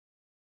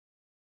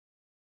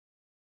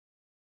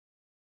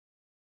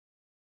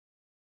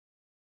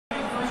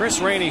Chris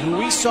Rainey, who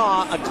we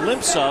saw a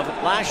glimpse of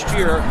last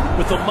year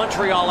with the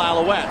Montreal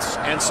Alouettes,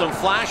 and some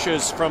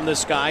flashes from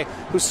this guy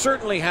who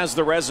certainly has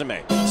the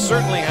resume,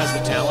 certainly has the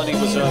talent. He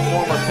was a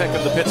former pick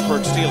of the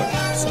Pittsburgh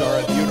Steelers. Star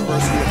at the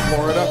University of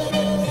Florida.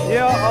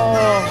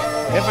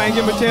 Yeah, if I ain't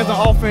give him a chance on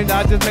offense,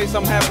 I just make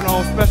something happen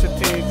on special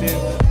teams, and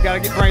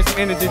got to bring some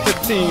energy to the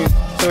team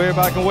so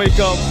everybody can wake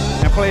up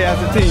and play as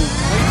a team.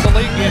 Leads the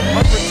league in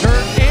punt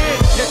return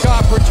and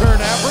kickoff return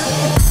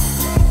average.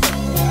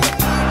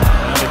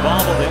 Now they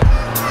bobbled it.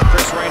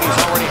 Chris Rainey's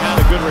already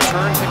had a good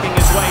return, picking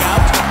his way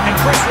out, and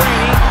Chris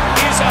Rainey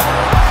is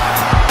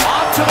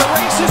off to the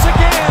races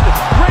again.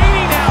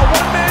 Rainey now,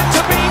 one man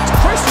to beat.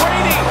 Chris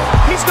Rainey,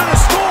 he's going to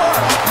score.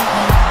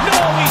 No,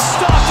 he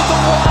stopped at the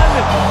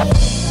one.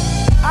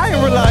 I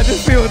didn't realize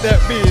this field was that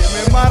big,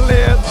 man. My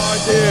legs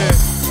are dead.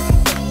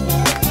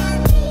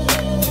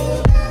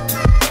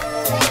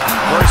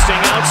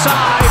 Bursting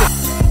outside.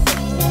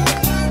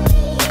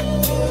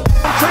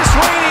 Chris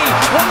Rainey,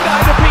 one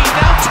guy to beat,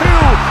 now two.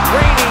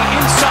 Rainey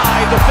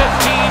inside the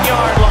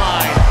 15-yard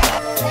line.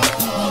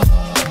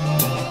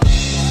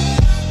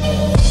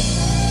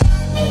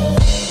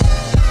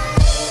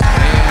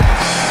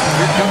 And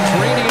here comes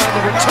Rainey on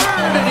the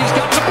return, and he's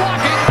got the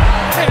blocking,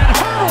 and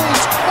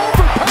hurdles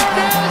over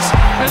Paradise,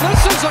 and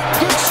this is a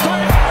good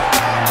start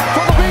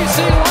for the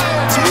BC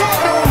Lions.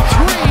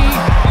 103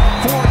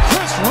 for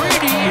Chris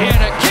Rainey,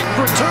 and a kick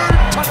return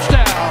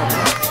touchdown.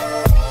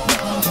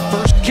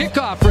 First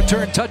kickoff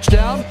return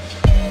touchdown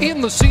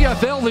in the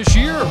CFL this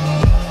year.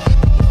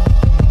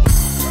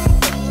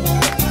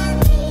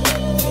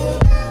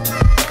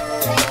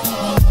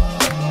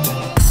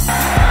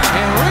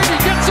 And Rainey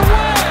gets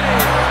away.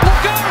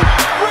 Look out!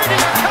 Rainey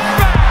a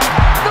comeback.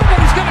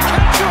 Nobody's going to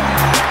catch him.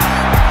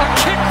 A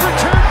kick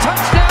return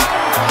touchdown,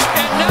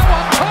 and now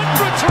a punt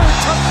return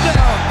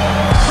touchdown.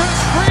 Chris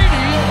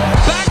Rainey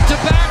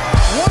back-to-back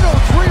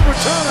 103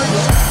 returns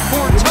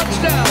for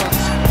touchdowns.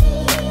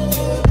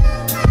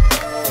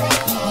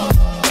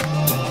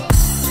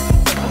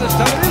 This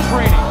time it is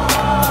Rainey.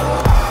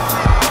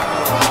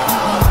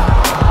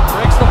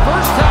 Breaks the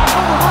first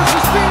tackle,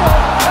 reverses field,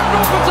 and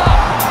opens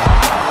up.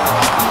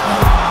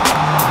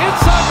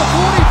 Inside the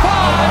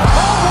 45,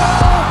 Caldwell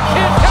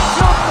can't catch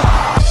him.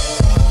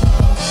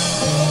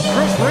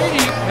 Chris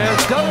Rainey has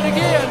done it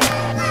again.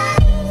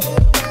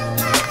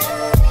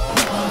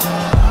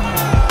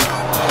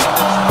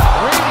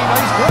 Rainey,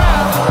 nice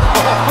grab.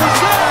 First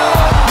down,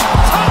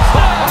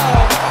 touchdown.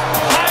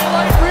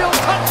 Highlight reel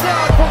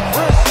touchdown for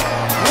Chris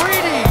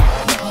Rainey.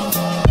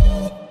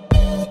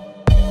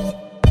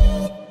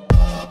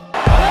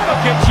 That'll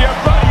get you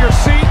up out of your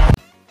seat.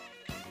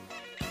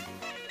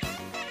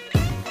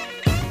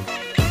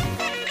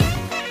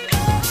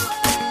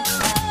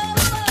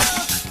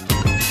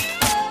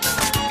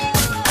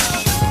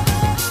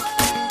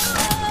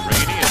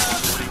 Rainey at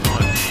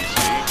 41 BC.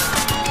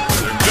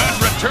 Good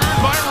return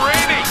by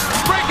Rainey.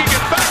 Breaking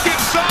it back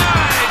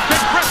inside.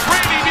 Can Chris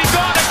Rainey be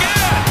gone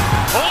again?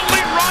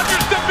 Only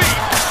Rogers to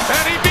beat.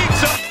 And he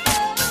beats him.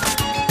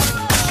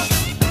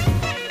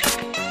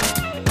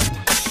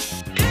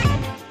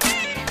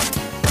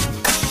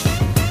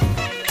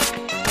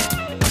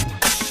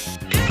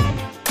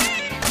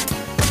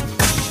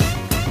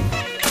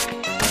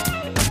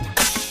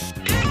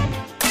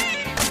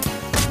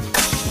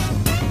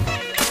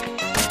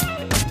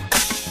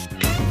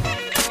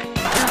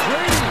 Here's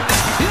Rainey.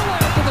 He'll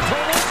add to the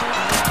totals.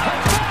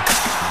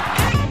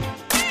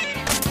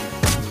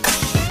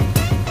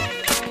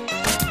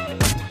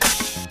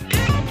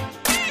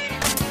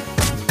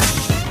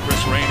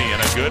 Chris Rainey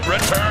and a good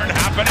return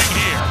happening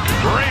here.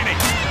 Rainey.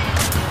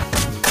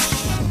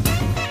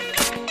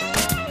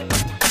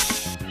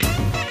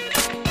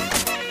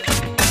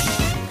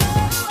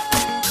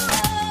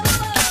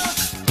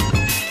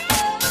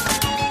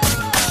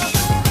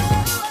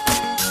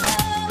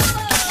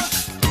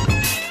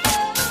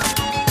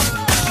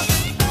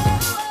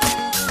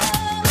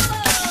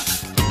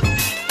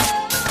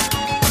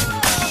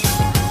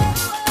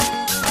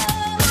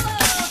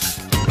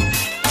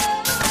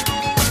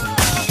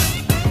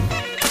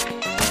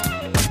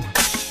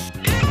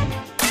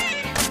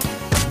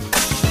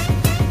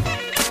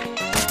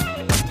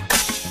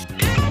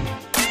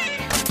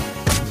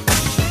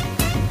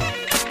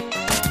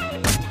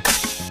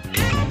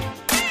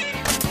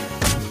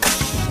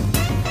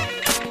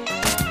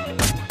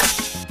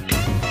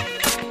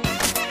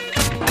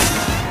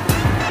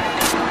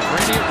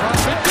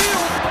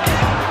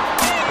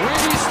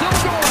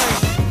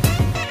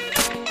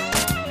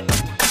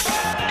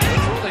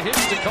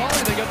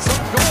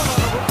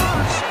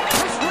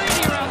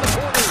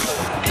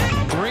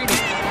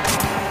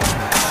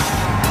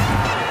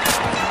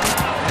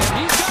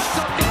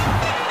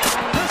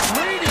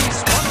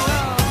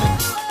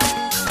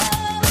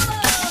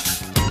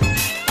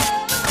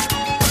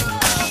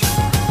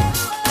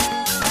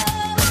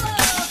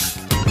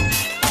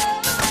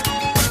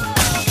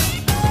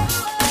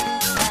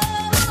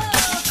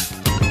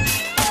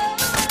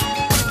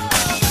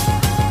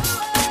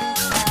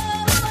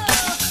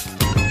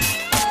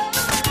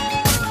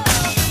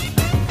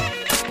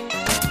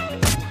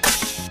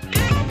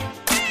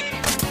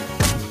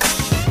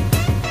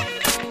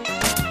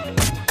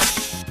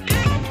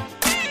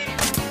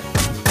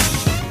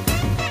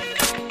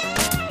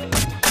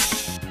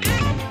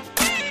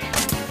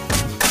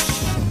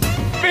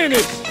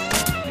 finish.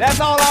 That's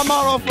all our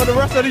motto for the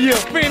rest of the year.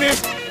 Finish,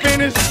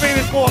 finish,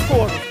 finish 4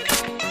 quarters.